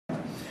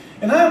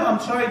And now I'm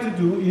trying to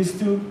do is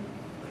to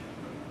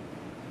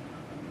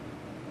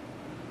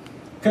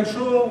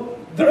control,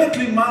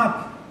 directly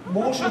map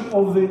motion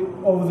of the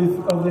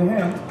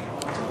hand.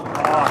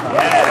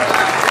 Yes.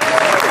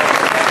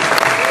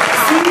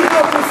 See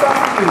how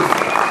precise it is.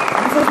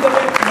 This is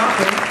direct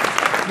mapping,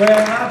 where I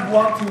map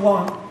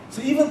one-to-one.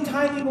 So even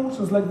tiny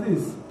motions like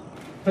this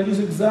produce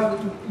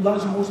exactly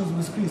large motions on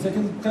the screen. So I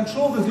can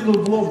control this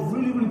little blob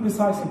really, really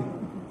precisely.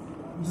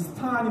 Just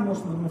tiny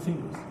motions with my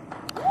fingers.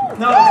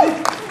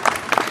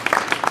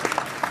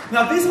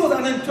 Now this was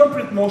an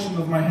interpret motion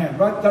of my hand,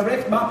 right?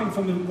 Direct mapping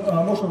from the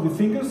motion of the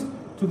fingers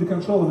to the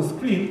control of the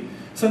screen.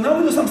 So now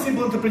we do some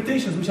simple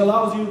interpretations, which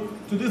allows you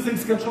to do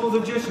things, control the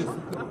gestures.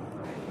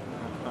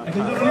 I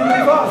can do it really,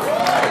 really fast.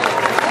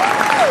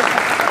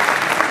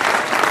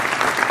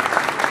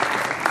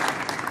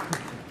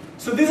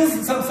 So this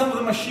is some of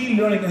the machine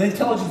learning and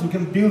intelligence we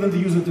can build in the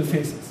user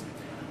interfaces.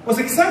 What's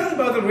exciting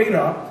about the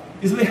radar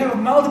is we have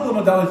multiple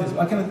modalities.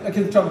 I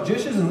can track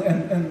gestures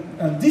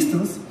and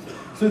distance.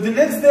 So the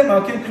next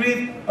demo, I can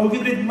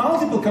create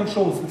multiple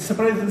controls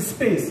separated in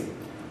space.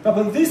 But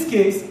in this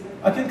case,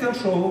 I can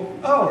control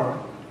hour.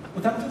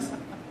 What time is this?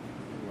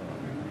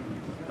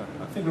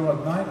 I think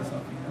around 9 or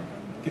something. Right?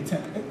 Okay,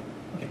 10.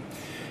 Okay.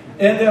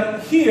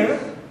 And here,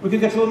 we can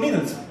control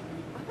minutes.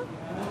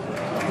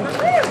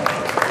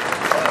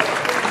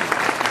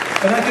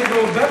 And I can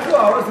go back to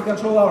hours to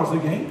control hours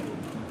again.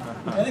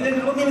 And then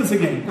control minutes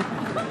again.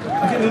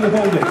 I can do the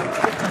whole day.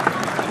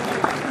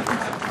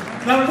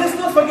 Now, let's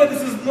not forget,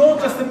 this is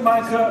not just a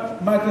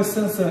micro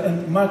sensor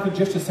and micro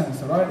gesture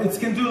sensor, right? It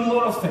can do a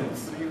lot of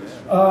things.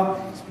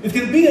 It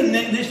can be a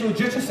natural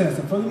gesture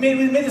sensor. We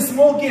made a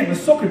small game, a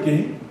soccer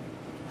game,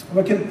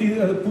 where I can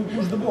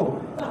push the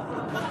ball.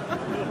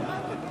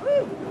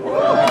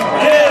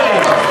 Yay!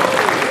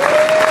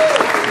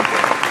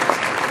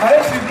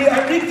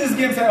 I pick these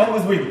games, I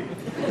always win.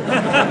 You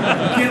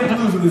can't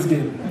lose with this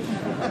game.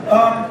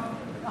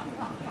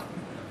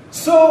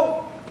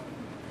 So,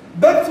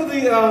 back to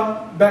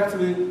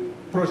the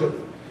project.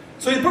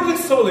 So in Project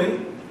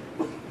Soli,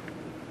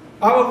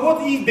 our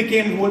what if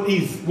became what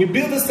is. We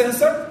built a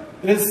sensor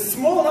that is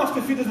small enough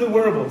to fit into the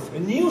wearables, a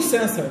new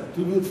sensor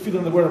to fit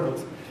on the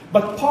wearables,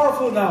 but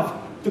powerful enough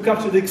to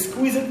capture the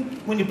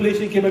exquisite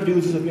manipulation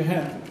capabilities of your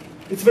hand.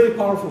 It's very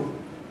powerful,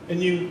 a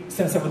new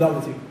sensor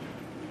modality.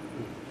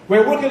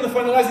 We're working on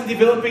finalizing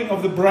developing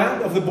of the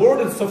brand of the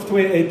board and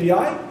software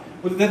API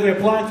that we're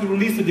planning to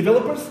release to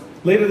developers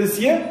later this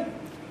year,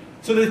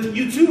 so that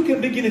you too can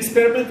begin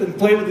experiment and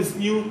play with this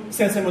new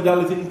sensor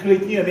modality and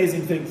create new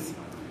amazing things.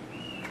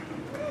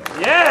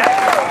 Yeah!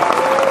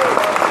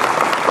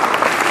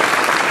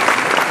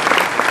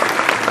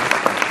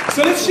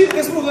 So let's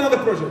move to another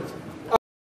project.